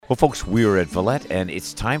Well, folks, we were at Valette, and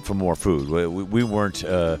it's time for more food. We weren't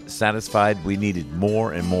satisfied. We needed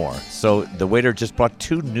more and more. So the waiter just brought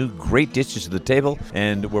 2 new great dishes to the table,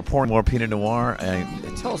 and we're pouring more Pinot Noir.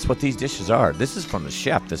 Tell us what these dishes are. This is from the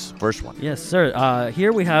chef, this first one. Yes, sir.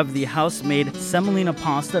 Here we have the house-made semolina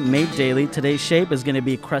pasta made daily. Today's shape is going to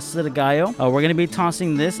be cresta de gallo. We're going to be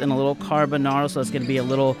tossing this in a little carbonara, so it's going to be a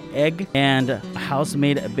little egg and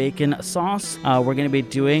house-made bacon sauce. We're going to be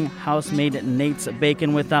doing house-made Nate's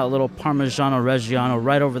bacon with that, a little Parmigiano Reggiano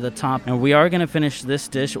right over the top. And we are going to finish this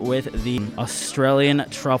dish with the Australian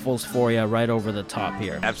truffles for you right over the top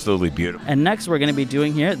here. Absolutely beautiful. And next we're going to be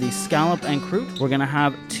doing here the scallop and croûte. We're going to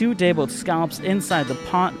have 2 day-boat scallops inside the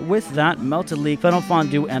pot with that melted leek, fennel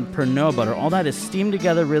fondue, and Pernod butter. All that is steamed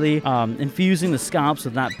together, really infusing the scallops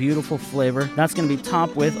with that beautiful flavor. That's going to be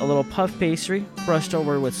topped with a little puff pastry, brushed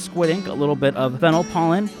over with squid ink, a little bit of fennel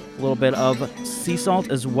pollen, a little bit of sea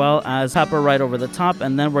salt, as well as pepper right over the top.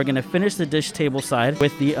 And then we're going to finish the dish tableside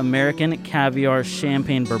with the American Caviar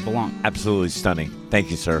Champagne Beurre Blanc. Absolutely stunning.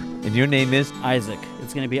 Thank you, sir. And your name is? Isaac.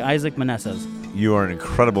 It's going to be Isaac Meneses. You are an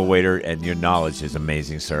incredible waiter, and your knowledge is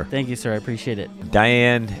amazing, sir. Thank you, sir. I appreciate it.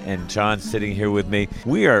 Diane and John sitting here with me.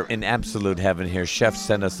 We are in absolute heaven here. Chef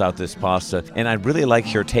sent us out this pasta, and I really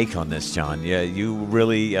like your take on this, John. Yeah, you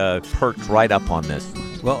really perked right up on this.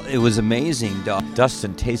 Well, it was amazing.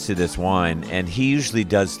 Dustin tasted this wine, and he usually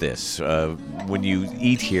does this. When you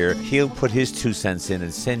eat here, he'll put his 2 cents in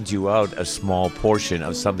and send you out a small portion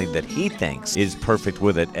of something that he thinks is perfect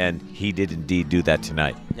with it, and he did indeed do that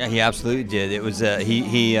tonight. Yeah, he absolutely did. It was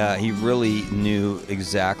he really knew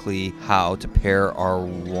exactly how to pair our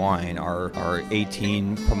wine, our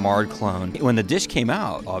 18 Pommard clone. When the dish came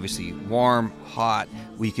out, obviously warm, hot,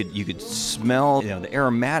 you could smell, the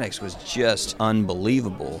aromatics was just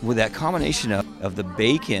unbelievable. With that combination of the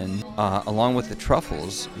bacon along with the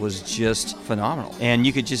truffles was just phenomenal. And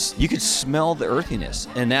you could smell the earthiness.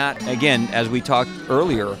 And that, again, as we talked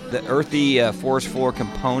earlier, the earthy forest floor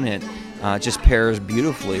component just pairs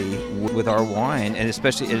beautifully with our wine, and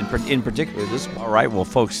especially in particular this one. All right, well,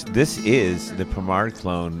 folks, this is the Pommard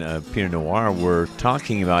Clone Pinot Noir we're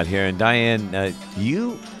talking about here. And Diane,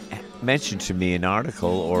 you mentioned to me an article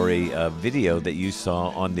or a video that you saw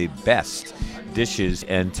on the best dishes,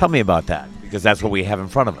 and tell me about that, because that's what we have in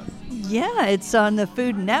front of us. Yeah, it's on the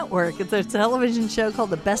Food Network. It's a television show called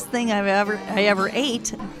The Best Thing I Ever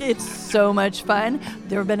Ate. It's so much fun.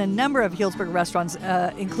 There have been a number of Healdsburg restaurants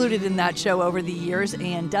included in that show over the years,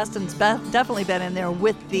 and Dustin's definitely been in there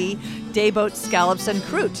with the Dayboat scallops and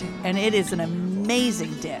croûte, and it is an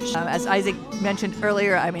amazing dish. As Isaac mentioned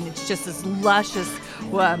earlier, I mean, it's just as luscious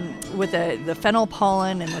with the fennel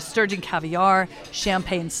pollen and the sturgeon caviar,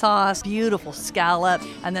 champagne sauce, beautiful scallop,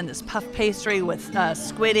 and then this puff pastry with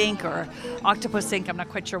squid ink or octopus ink. I'm not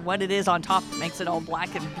quite sure what it is on top that makes it all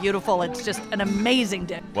black and beautiful. It's just an amazing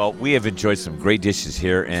dish. Well, we have enjoyed some great dishes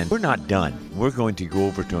here, and we're not done. We're going to go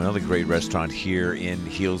over to another great restaurant here in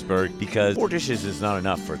Healdsburg, because 4 dishes is not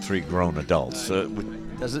enough for 3 grown adults.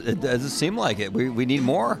 It doesn't seem like it. We need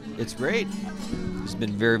more. It's great. It's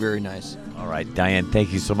been very, very nice. All right, Diane,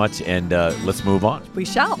 thank you so much, and let's move on. We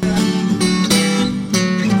shall.